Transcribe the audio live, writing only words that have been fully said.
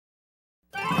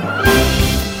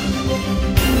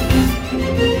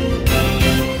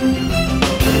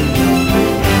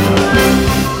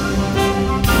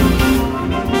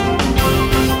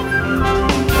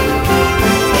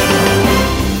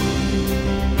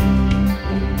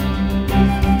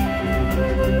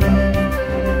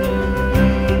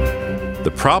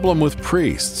problem with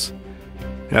priests.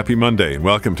 Happy Monday and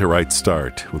welcome to Right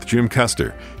Start with Jim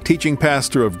Custer, teaching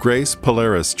pastor of Grace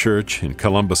Polaris Church in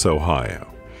Columbus,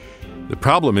 Ohio. The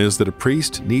problem is that a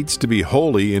priest needs to be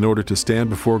holy in order to stand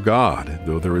before God,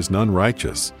 though there is none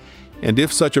righteous. And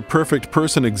if such a perfect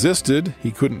person existed,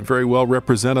 he couldn't very well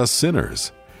represent us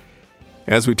sinners.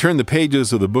 As we turn the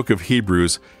pages of the book of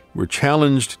Hebrews, we're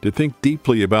challenged to think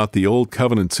deeply about the Old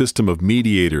Covenant system of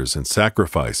mediators and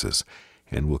sacrifices,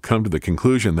 and we'll come to the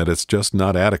conclusion that it's just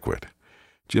not adequate.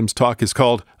 Jim's talk is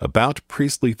called About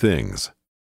Priestly Things.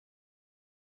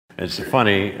 It's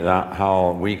funny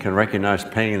how we can recognize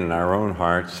pain in our own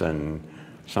hearts and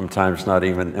sometimes not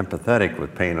even empathetic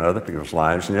with pain in other people's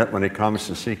lives, and yet when it comes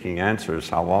to seeking answers,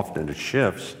 how often it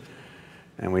shifts.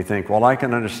 And we think, well, I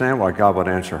can understand why God would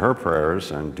answer her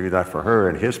prayers and do that for her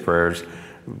in his prayers,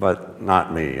 but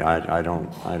not me. I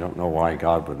don't know why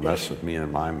God would mess with me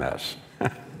and my mess.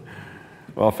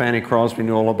 Well, Fanny Crosby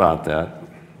knew all about that.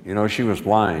 You know, she was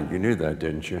blind. You knew that,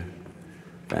 didn't you?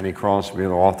 Fanny Crosby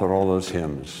authored all those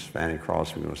hymns. Fanny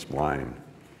Crosby was blind.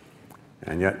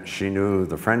 And yet she knew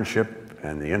the friendship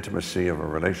and the intimacy of a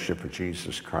relationship with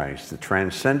Jesus Christ that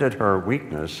transcended her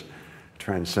weakness,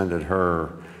 transcended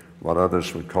her, what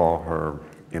others would call her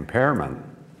impairment,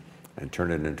 and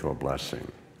turned it into a blessing.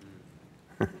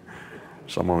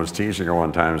 Someone was teasing her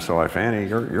one time, so Fanny,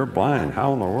 you're blind.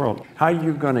 How in the world? How are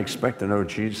you going to expect to know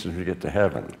Jesus when you get to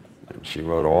heaven? And she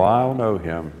wrote, oh, I'll know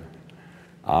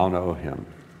him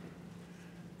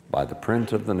by the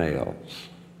print of the nails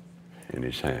in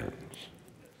his hands.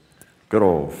 Good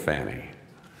old Fanny.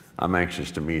 I'm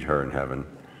anxious to meet her in heaven.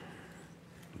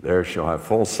 There she'll have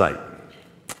full sight.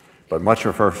 But much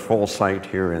of her full sight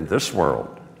here in this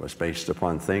world was based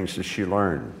upon things that she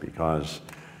learned, because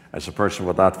as a person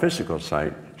without physical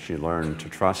sight, she learned to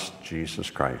trust Jesus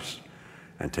Christ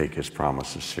and take his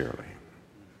promises seriously.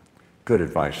 Good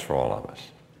advice for all of us.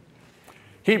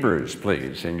 Hebrews,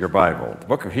 please, in your Bible, the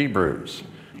book of Hebrews.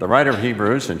 The writer of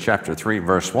Hebrews in chapter 3,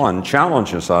 verse 1,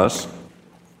 challenges us.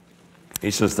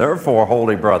 He says, therefore,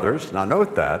 holy brothers, now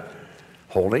note that,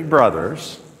 holy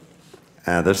brothers,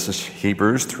 and this is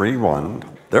Hebrews 3:1.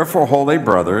 Therefore, holy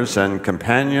brothers and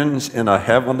companions in a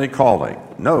heavenly calling.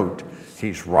 Note,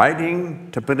 he's writing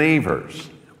to believers.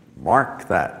 Mark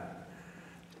that.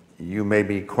 You may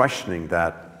be questioning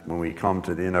that when we come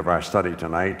to the end of our study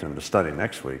tonight and the study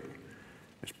next week.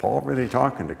 Is Paul really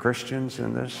talking to Christians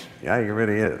in this? Yeah, he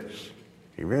really is.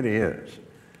 He really is.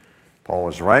 Paul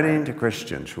is writing to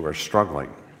Christians who are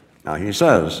struggling. Now he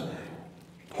says,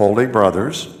 holy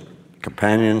brothers,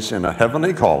 companions in a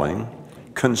heavenly calling,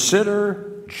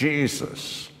 consider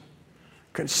Jesus.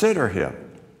 Consider him.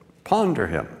 Ponder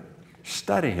him.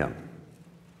 Study him.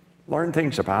 Learn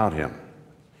things about him.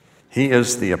 He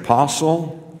is the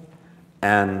apostle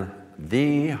and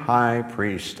the high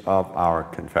priest of our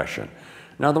confession.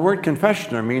 Now, the word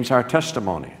confession means our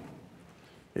testimony.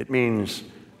 It means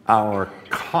our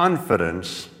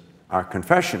confidence. Our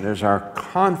confession is our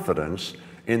confidence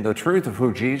in the truth of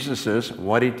who Jesus is,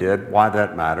 what he did, why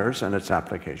that matters, and its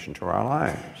application to our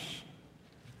lives.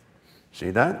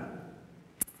 See that?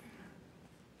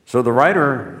 So the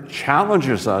writer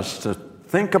challenges us to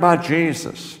think about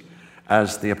Jesus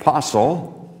as the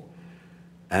apostle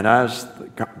and as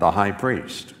the high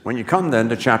priest. When you come then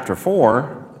to chapter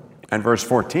 4 and verse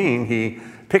 14, he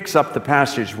picks up the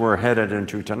passage we're headed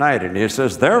into tonight, and he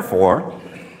says, therefore,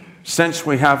 since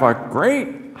we have a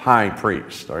great high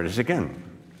priest, there it is again,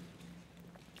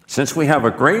 since we have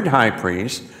a great high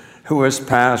priest who has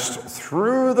passed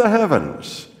through the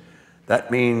heavens,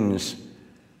 that means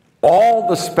all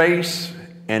the space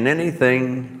and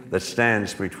anything that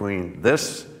stands between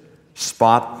this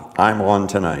spot I'm on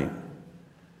tonight,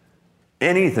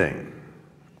 anything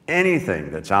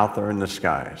that's out there in the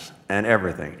skies and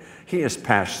everything, he has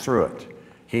passed through it.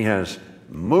 He has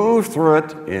moved through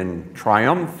it in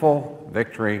triumphal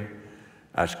victory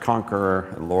as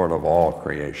conqueror and Lord of all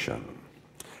creation.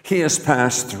 He has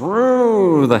passed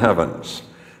through the heavens.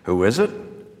 Who is it?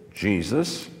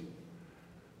 Jesus,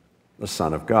 the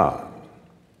Son of God.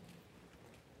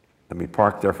 Let me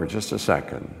park there for just a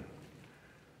second.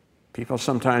 People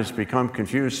sometimes become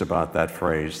confused about that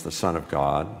phrase, the Son of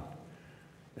God,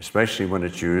 especially when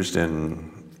it's used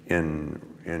in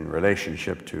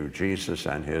relationship to Jesus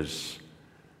and his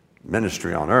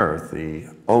ministry on earth, the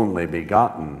only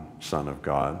begotten Son of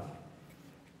God.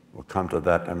 We'll come to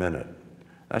that in a minute.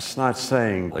 That's not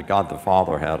saying that God the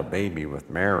Father had a baby with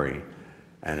Mary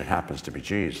and it happens to be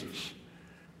Jesus.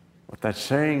 What that's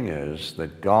saying is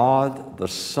that God the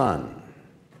Son,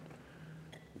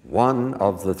 one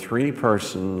of the three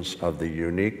persons of the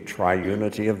unique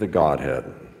triunity of the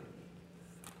Godhead,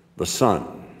 the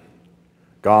Son.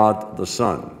 God the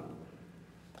Son.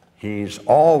 He's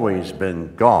always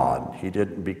been God. He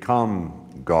didn't become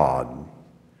God.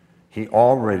 He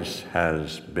always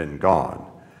has been God.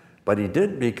 But he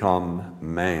did become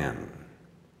man.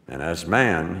 And as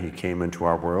man, he came into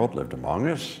our world, lived among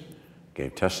us,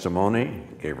 gave testimony,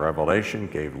 gave revelation,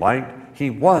 gave light.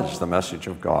 He was the message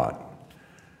of God,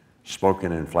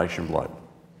 spoken in flesh and blood.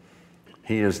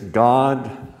 He is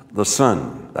God the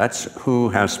Son. That's who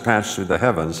has passed through the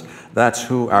heavens. That's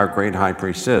who our great high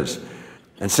priest is.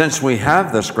 And since we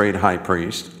have this great high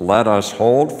priest, let us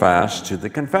hold fast to the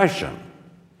confession.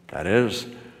 That is,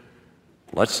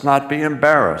 let's not be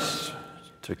embarrassed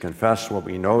to confess what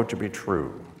we know to be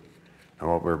true and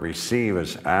what we receive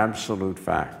as absolute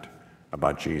fact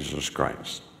about Jesus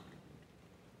Christ.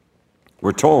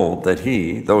 We're told that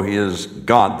he, though he is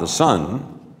God the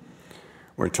Son,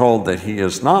 we're told that he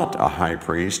is not a high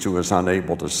priest who is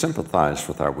unable to sympathize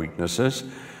with our weaknesses,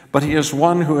 but he is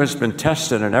one who has been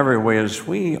tested in every way as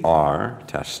we are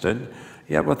tested,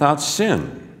 yet without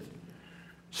sin.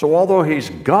 So although he's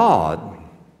God,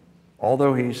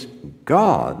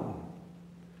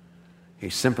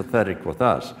 he's sympathetic with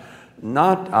us,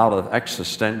 not out of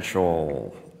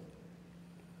existential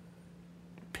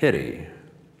pity,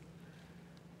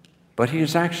 but he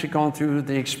has actually gone through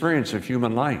the experience of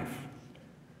human life.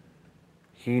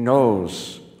 He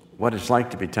knows what it's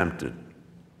like to be tempted.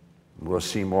 We'll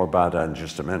see more about that in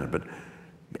just a minute. But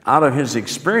out of his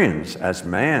experience as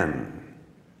man,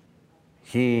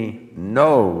 he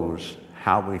knows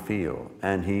how we feel,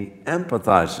 and he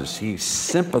empathizes, he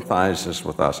sympathizes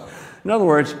with us. In other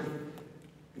words,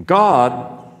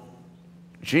 God,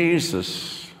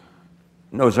 Jesus,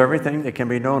 knows everything that can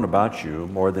be known about you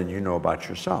more than you know about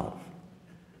yourself.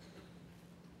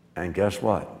 And guess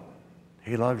what?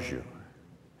 He loves you.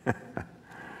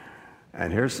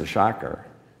 And here's the shocker.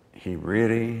 He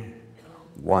really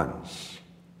wants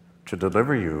to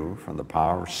deliver you from the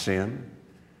power of sin.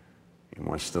 He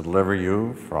wants to deliver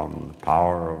you from the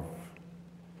power of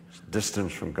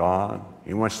distance from God.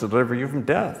 He wants to deliver you from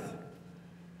death.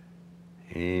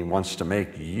 He wants to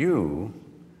make you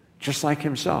just like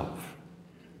himself.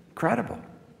 Incredible.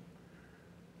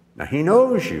 Now, he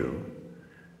knows you.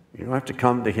 You don't have to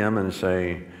come to him and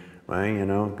say, well, you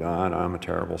know, God, I'm a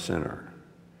terrible sinner.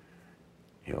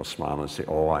 He'll smile and say,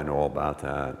 oh, I know all about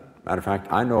that. Matter of fact,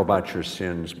 I know about your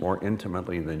sins more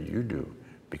intimately than you do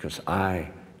because I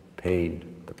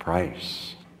paid the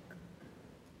price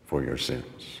for your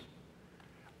sins.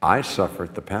 I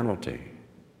suffered the penalty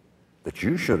that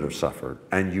you should have suffered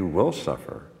and you will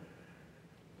suffer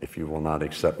if you will not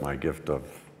accept my gift of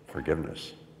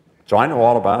forgiveness. So I know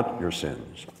all about your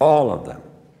sins, all of them.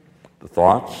 The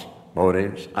thoughts,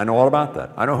 motives, I know all about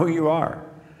that. I know who you are.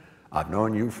 I've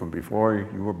known you from before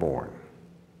you were born.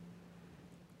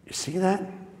 You see that?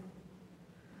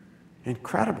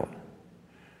 Incredible.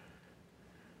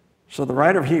 So the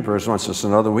writer of Hebrews wants us to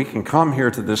know that we can come here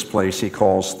to this place he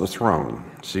calls the throne.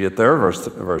 See it there,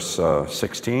 verse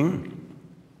 16?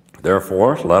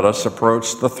 Therefore, let us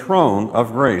approach the throne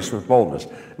of grace with boldness.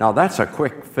 Now that's a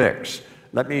quick fix.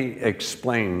 Let me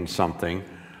explain something.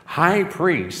 High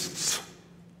priests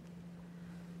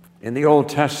in the Old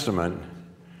Testament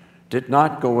did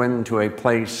not go into a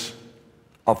place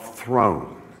of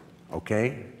throne,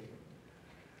 okay?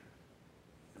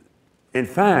 In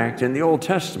fact, in the Old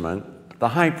Testament, the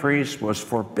high priest was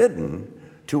forbidden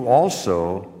to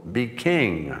also be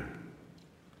king.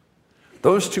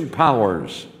 Those two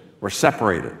powers were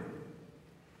separated.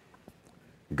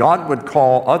 God would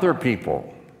call other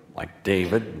people, like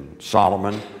David and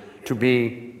Solomon, to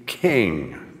be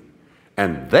king,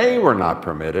 and they were not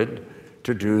permitted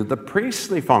to do the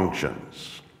priestly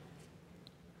functions.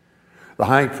 The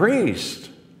high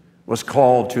priest was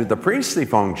called to the priestly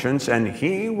functions, and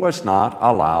he was not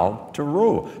allowed to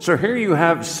rule. So here you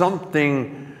have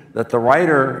something that the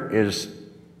writer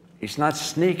he's not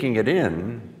sneaking it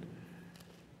in,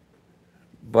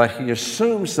 but he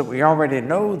assumes that we already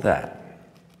know that.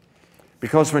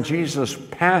 Because when Jesus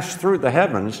passed through the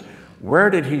heavens,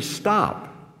 where did he stop?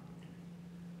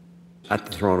 At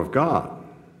the throne of God.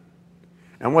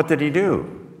 And what did he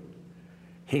do?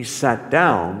 He sat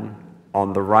down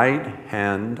on the right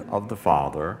hand of the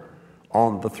Father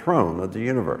on the throne of the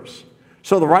universe.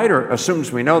 So the writer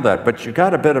assumes we know that, but you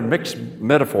got a bit of mixed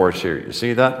metaphors here. You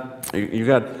see that? You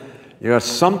got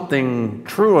something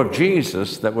true of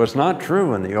Jesus that was not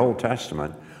true in the Old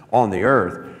Testament on the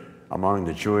earth among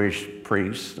the Jewish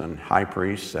priests and high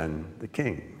priests and the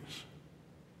kings.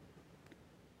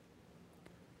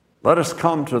 Let us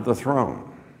come to the throne.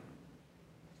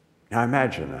 Now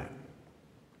imagine that.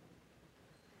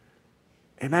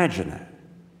 Imagine that.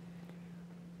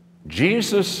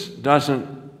 Jesus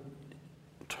doesn't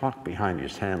talk behind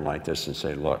his hand like this and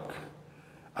say, look,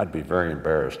 I'd be very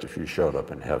embarrassed if you showed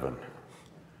up in heaven.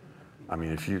 I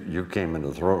mean, if you came into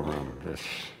the throne room,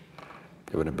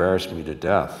 it would embarrass me to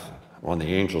death. One of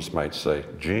the angels might say,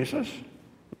 Jesus?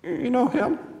 You know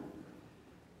him?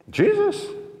 Jesus?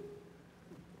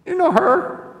 You know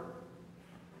her?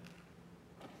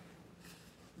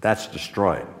 That's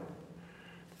destroyed.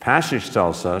 The passage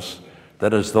tells us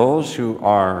that as those who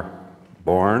are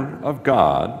born of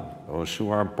God, those who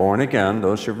are born again,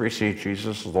 those who have received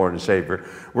Jesus as Lord and Savior,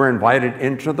 we're invited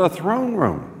into the throne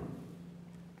room.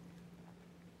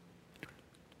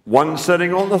 One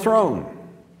sitting on the throne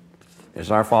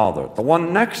is our Father. The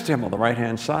one next to him on the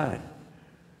right-hand side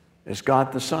is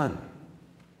God the Son.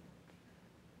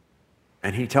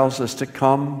 And he tells us to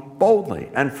come boldly.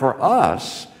 And for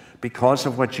us, because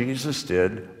of what Jesus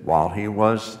did while he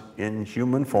was in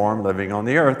human form, living on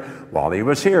the earth, while he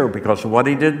was here, because of what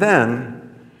he did then,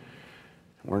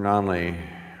 we're not only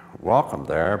welcome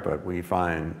there, but we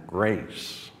find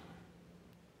grace.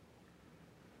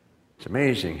 It's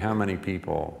amazing how many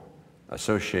people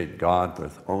associate God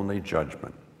with only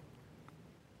judgment,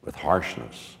 with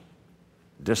harshness,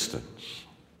 distance.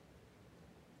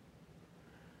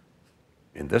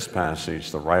 In this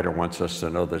passage, the writer wants us to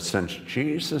know that since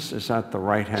Jesus is at the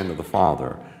right hand of the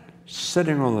Father,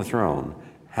 sitting on the throne,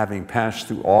 having passed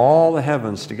through all the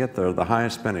heavens to get there, the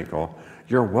highest pinnacle,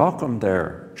 you're welcome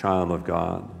there, child of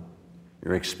God.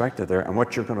 You're expected there, and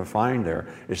what you're going to find there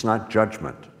is not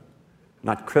judgment,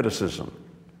 not criticism,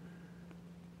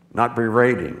 not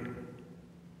berating.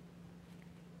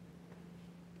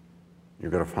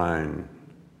 You're going to find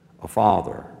a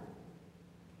Father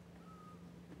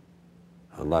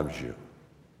who loves you.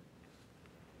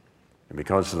 And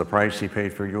because of the price he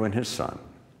paid for you and his Son,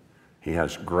 he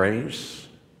has grace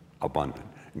abundant.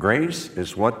 Grace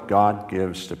is what God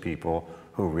gives to people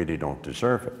who really don't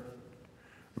deserve it.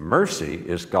 Mercy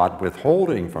is God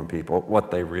withholding from people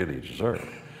what they really deserve.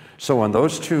 So on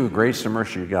those two, grace and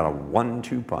mercy, you got a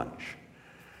 1-2 punch.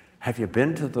 Have you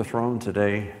been to the throne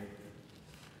today?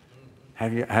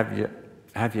 Have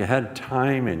you had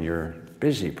time in your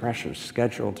busy, precious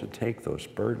schedule to take those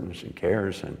burdens and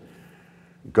cares and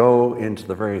go into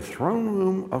the very throne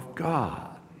room of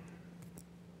God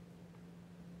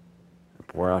and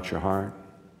pour out your heart?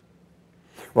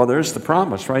 Well, there's the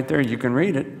promise right there. You can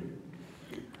read it.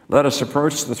 Let us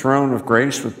approach the throne of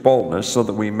grace with boldness so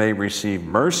that we may receive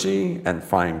mercy and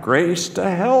find grace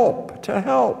to help.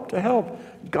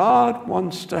 God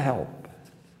wants to help.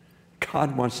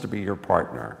 God wants to be your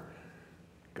partner.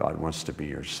 God wants to be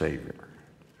your Savior.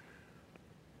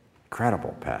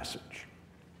 Incredible passage.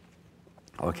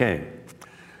 Okay.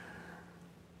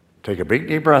 Take a big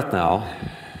deep breath now.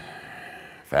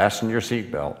 Fasten your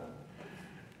seatbelt.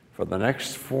 For the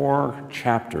next 4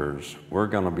 chapters, we're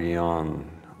going to be on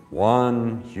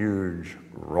one huge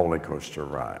roller coaster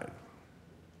ride.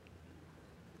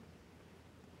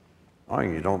 Oh,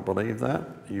 you don't believe that?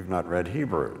 You've not read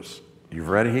Hebrews. You've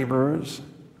read Hebrews?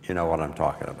 You know what I'm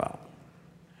talking about.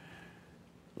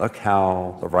 Look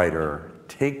how the writer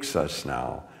takes us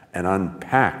now and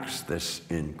unpacks this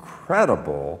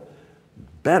incredible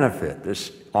benefit,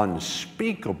 this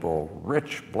unspeakable,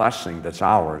 rich blessing that's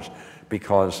ours,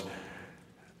 because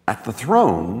at the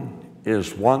throne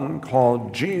is one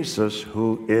called Jesus,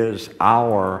 who is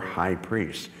our high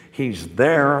priest. He's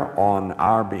there on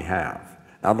our behalf.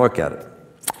 Now look at it.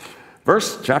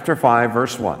 Chapter 5,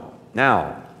 verse 1.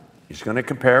 Now, he's going to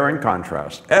compare and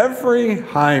contrast. Every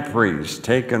high priest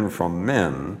taken from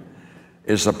men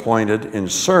is appointed in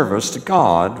service to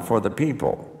God for the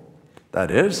people. That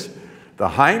is, the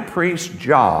high priest's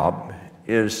job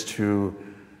is to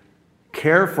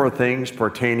care for things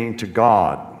pertaining to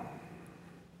God.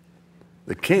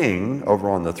 The king over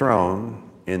on the throne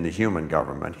in the human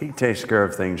government, he takes care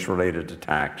of things related to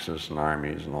taxes and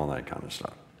armies and all that kind of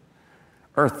stuff.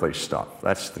 Earthly stuff,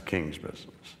 that's the king's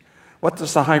business. What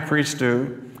does the high priest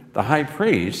do? The high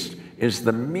priest is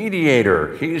the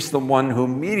mediator. He's the one who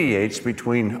mediates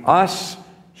between us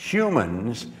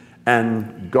humans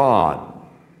and God.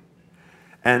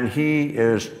 And he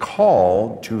is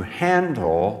called to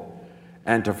handle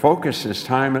and to focus his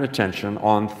time and attention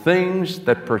on things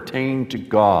that pertain to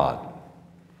God.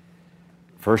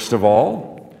 First of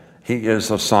all, he is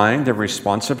assigned the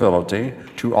responsibility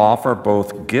to offer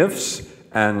both gifts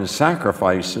and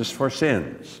sacrifices for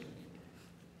sins.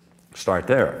 Start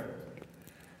there.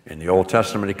 In the Old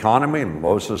Testament economy,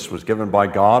 Moses was given by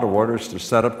God orders to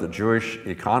set up the Jewish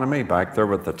economy back there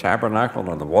with the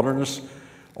tabernacle in the wilderness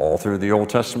all through the Old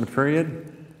Testament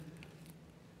period.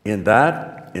 In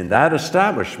that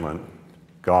establishment,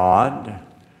 God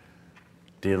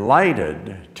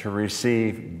delighted to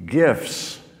receive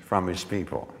gifts from his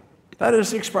people. That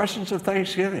is expressions of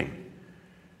thanksgiving,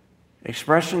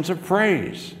 expressions of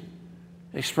praise,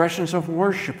 expressions of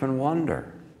worship and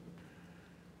wonder.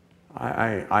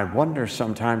 I wonder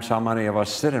sometimes how many of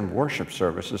us sit in worship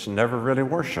services and never really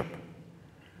worship.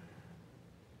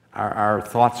 Our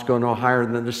thoughts go no higher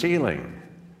than the ceiling.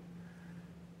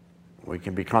 We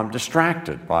can become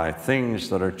distracted by things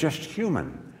that are just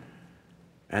human.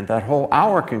 And that whole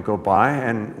hour can go by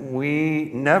and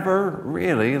we never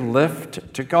really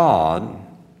lift to God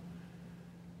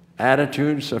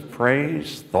attitudes of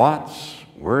praise, thoughts,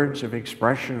 words of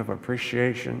expression of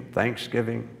appreciation,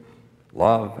 thanksgiving,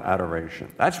 love,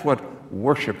 adoration. That's what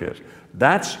worship is.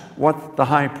 That's what the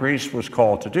high priest was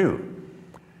called to do.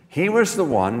 He was the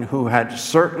one who had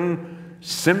certain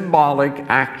symbolic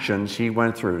actions he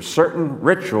went through, certain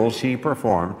rituals he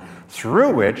performed,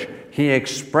 through which he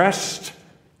expressed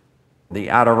the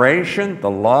adoration, the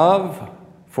love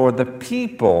for the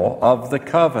people of the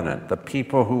covenant, the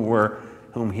people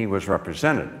whom he was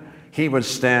represented. He would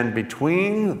stand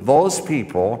between those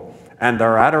people and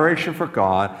their adoration for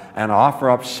God and offer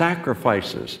up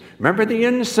sacrifices. Remember the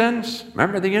incense?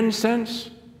 Remember the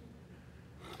incense?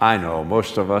 I know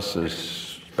most of us,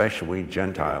 especially we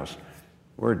Gentiles,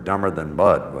 we're dumber than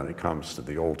mud when it comes to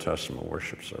the Old Testament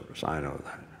worship service. I know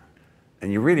that.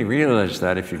 And you really realize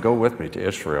that if you go with me to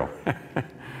Israel.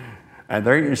 And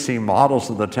there you see models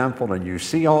of the temple, and you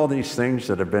see all these things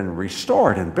that have been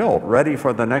restored and built, ready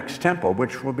for the next temple,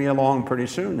 which will be along pretty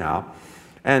soon now.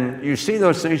 And you see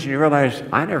those things and you realize,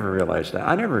 I never realized that.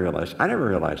 I never realized that. I never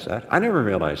realized that. I never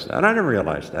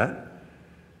realized that.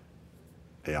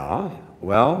 Yeah,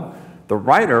 well, the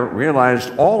writer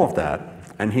realized all of that,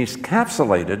 and he's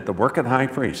capsulated the work of the high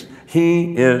priest.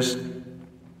 He is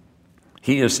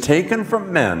taken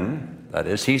from men, that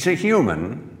is, he's a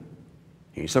human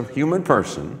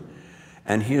person,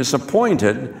 and he is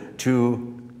appointed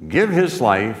to give his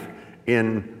life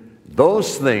in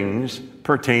those things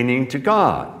pertaining to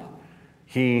God.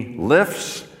 He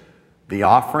lifts the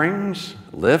offerings,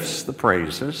 lifts the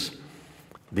praises.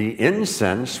 The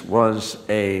incense was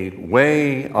a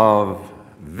way of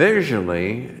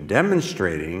visually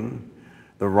demonstrating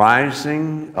the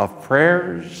rising of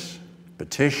prayers,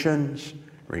 petitions,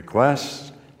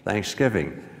 requests,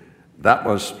 thanksgiving. That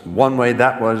was one way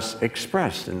that was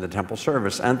expressed in the temple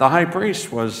service. And the high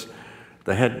priest was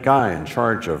the head guy in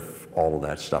charge of all of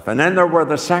that stuff. And then there were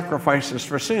the sacrifices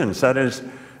for sins, that is,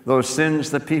 those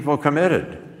sins that people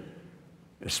committed,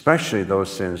 especially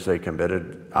those sins they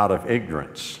committed out of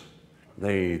ignorance.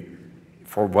 They,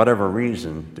 for whatever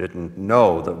reason, didn't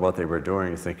know that what they were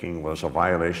doing, thinking was a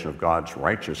violation of God's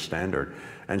righteous standard.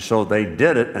 And so they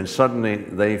did it, and suddenly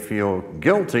they feel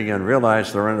guilty and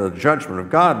realize they're under the judgment of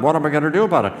God. What am I going to do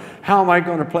about it? How am I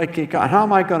going to placate God? How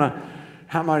am I going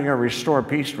to restore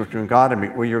peace between God and me?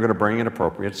 Well, you're going to bring an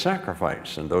appropriate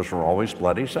sacrifice, and those were always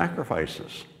bloody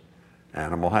sacrifices.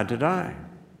 Animal had to die.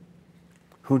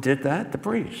 Who did that? The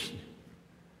priest.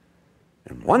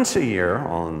 And once a year,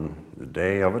 on the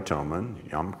Day of Atonement,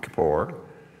 Yom Kippur,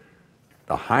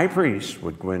 the high priest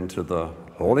would go into the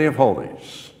Holy of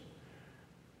Holies,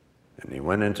 and he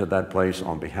went into that place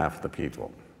on behalf of the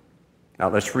people. Now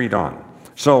let's read on.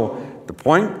 So the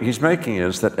point he's making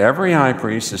is that every high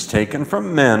priest is taken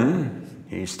from men.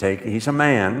 He's a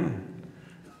man,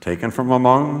 taken from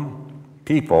among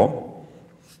people.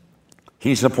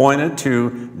 He's appointed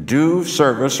to do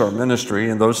service or ministry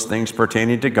in those things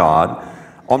pertaining to God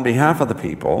on behalf of the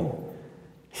people.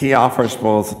 He offers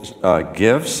both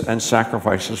gifts and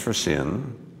sacrifices for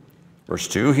sin. Verse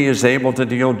 2, he is able to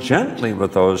deal gently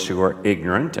with those who are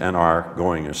ignorant and are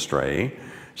going astray,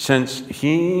 since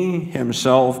he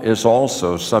himself is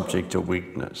also subject to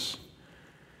weakness.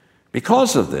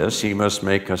 Because of this, he must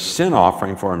make a sin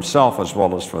offering for himself as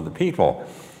well as for the people.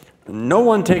 No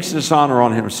one takes this honor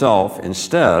on himself.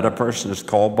 Instead, a person is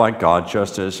called by God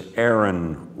just as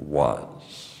Aaron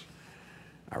was.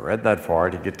 I read that far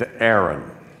to get to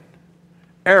Aaron.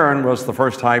 Aaron was the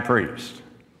first high priest.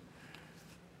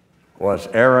 Was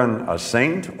Aaron a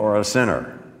saint or a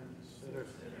sinner?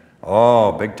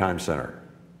 Oh, big-time sinner.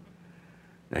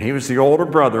 Now, he was the older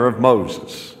brother of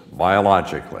Moses,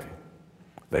 biologically.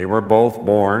 They were both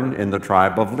born in the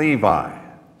tribe of Levi.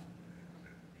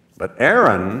 But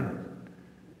Aaron,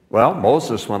 well,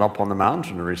 Moses went up on the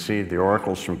mountain to receive the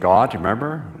oracles from God. You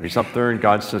remember? He's up there and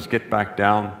God says, get back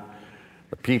down.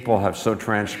 The people have so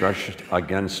transgressed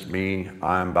against me,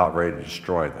 I'm about ready to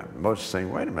destroy them. Moses saying,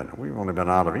 wait a minute, we've only been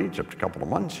out of Egypt a couple of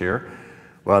months here.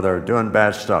 Well, they're doing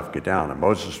bad stuff. Get down. And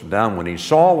Moses went down. When he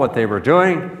saw what they were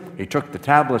doing, he took the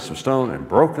tablets of stone and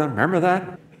broke them. Remember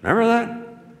that? Remember that?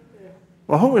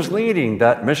 Well, who was leading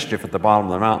that mischief at the bottom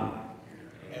of the mountain?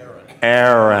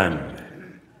 Aaron.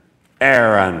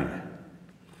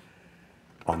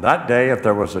 On that day, if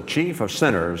there was a chief of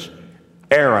sinners,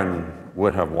 Aaron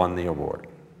would have won the award.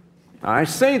 Now, I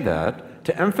say that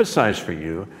to emphasize for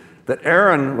you that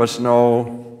Aaron was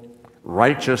no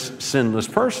righteous, sinless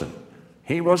person.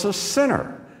 He was a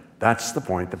sinner. That's the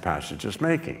point the passage is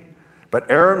making. But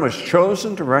Aaron was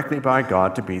chosen directly by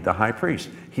God to be the high priest.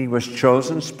 He was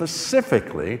chosen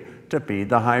specifically to be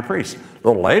the high priest. A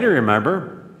little later,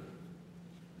 remember,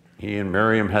 he and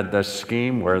Miriam had this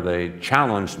scheme where they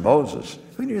challenged Moses.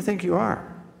 Who do you think you are?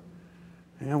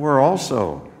 And we're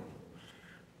also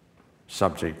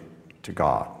subject to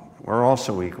God. We're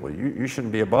also equal. You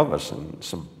shouldn't be above us, and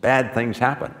some bad things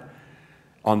happen.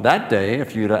 On that day,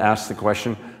 if you'd have asked the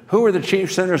question, who are the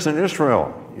chief sinners in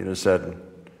Israel? You'd have said,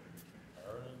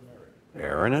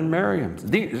 Aaron and Miriam.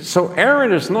 So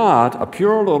Aaron is not a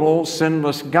pure little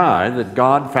sinless guy that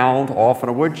God found off in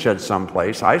a woodshed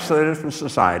someplace, isolated from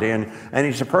society, and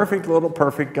he's a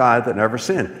perfect guy that never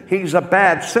sinned. He's a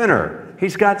bad sinner.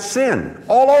 He's got sin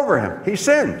all over him. He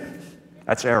sinned.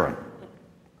 That's Aaron.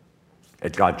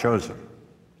 And God chose him.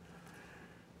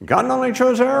 God not only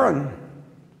chose Aaron,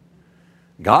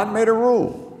 God made a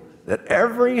rule that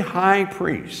every high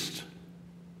priest,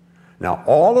 now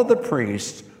all of the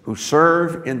priests who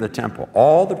serve in the temple,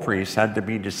 all the priests had to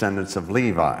be descendants of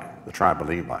Levi, the tribe of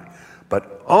Levi,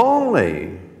 but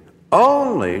only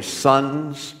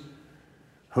sons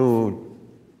who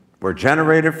were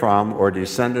generated from or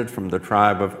descended from the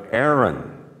tribe of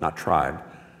Aaron, not tribe,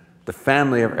 the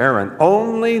family of Aaron,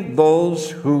 only those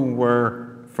who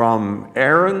were from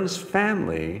Aaron's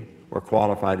family were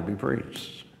qualified to be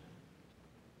priests.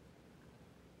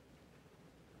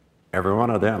 Every one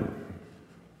of them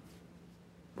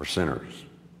were sinners.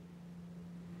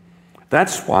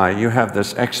 That's why you have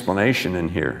this explanation in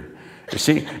here. You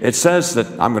see, it says that,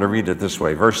 I'm going to read it this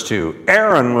way, verse 2,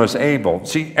 Aaron was able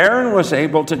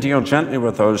to deal gently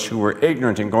with those who were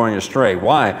ignorant and going astray.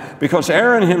 Why? Because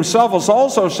Aaron himself was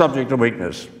also subject to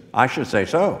weakness. I should say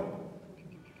so.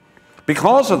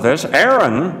 Because of this,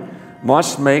 Aaron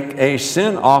must make a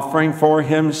sin offering for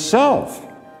himself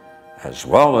as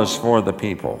well as for the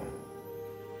people.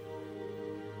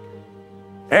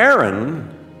 Aaron,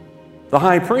 the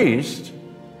high priest,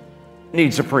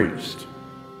 needs a priest.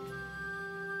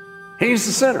 He's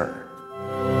the sinner.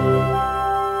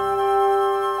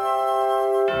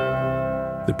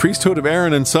 The priesthood of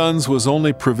Aaron and sons was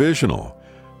only provisional.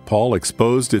 Paul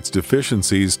exposed its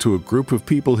deficiencies to a group of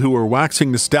people who were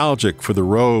waxing nostalgic for the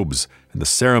robes and the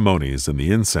ceremonies and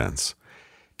the incense.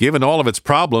 Given all of its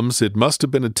problems, it must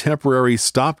have been a temporary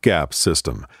stopgap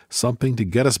system, something to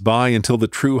get us by until the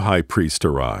true high priest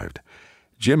arrived.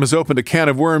 Jim has opened a can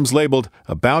of worms labeled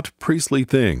About Priestly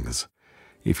Things.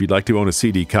 If you'd like to own a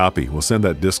CD copy, we'll send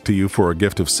that disc to you for a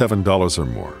gift of $7 or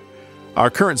more. Our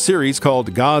current series,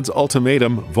 called God's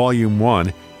Ultimatum, Volume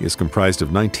 1, is comprised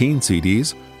of 19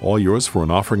 CDs, all yours for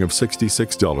an offering of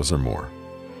 $66 or more.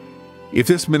 If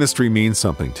this ministry means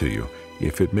something to you,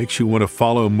 if it makes you want to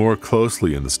follow more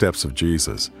closely in the steps of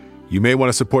Jesus, you may want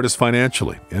to support us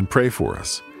financially and pray for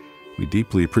us. We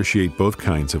deeply appreciate both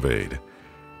kinds of aid.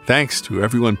 Thanks to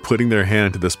everyone putting their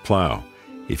hand to this plow.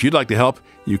 If you'd like to help,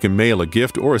 you can mail a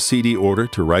gift or a CD order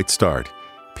to Right Start,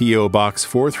 P.O. Box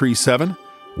 437,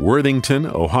 Worthington,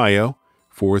 Ohio,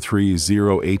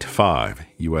 43085,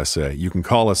 USA. You can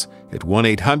call us at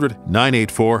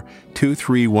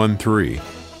 1-800-984-2313.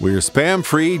 We're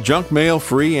spam-free, junk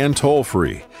mail-free, and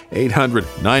toll-free,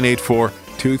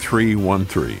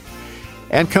 800-984-2313.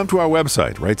 And come to our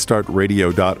website,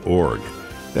 rightstartradio.org.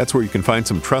 That's where you can find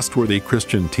some trustworthy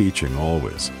Christian teaching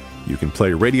always. You can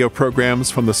play radio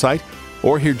programs from the site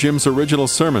or hear Jim's original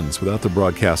sermons without the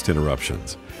broadcast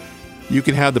interruptions. You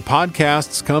can have the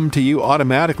podcasts come to you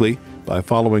automatically by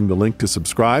following the link to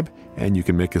subscribe, and you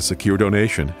can make a secure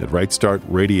donation at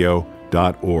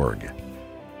rightstartradio.org.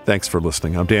 Thanks for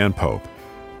listening. I'm Dan Pope.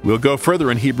 We'll go further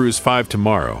in Hebrews 5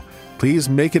 tomorrow. Please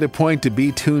make it a point to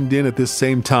be tuned in at this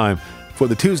same time for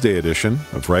the Tuesday edition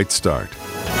of Right Start.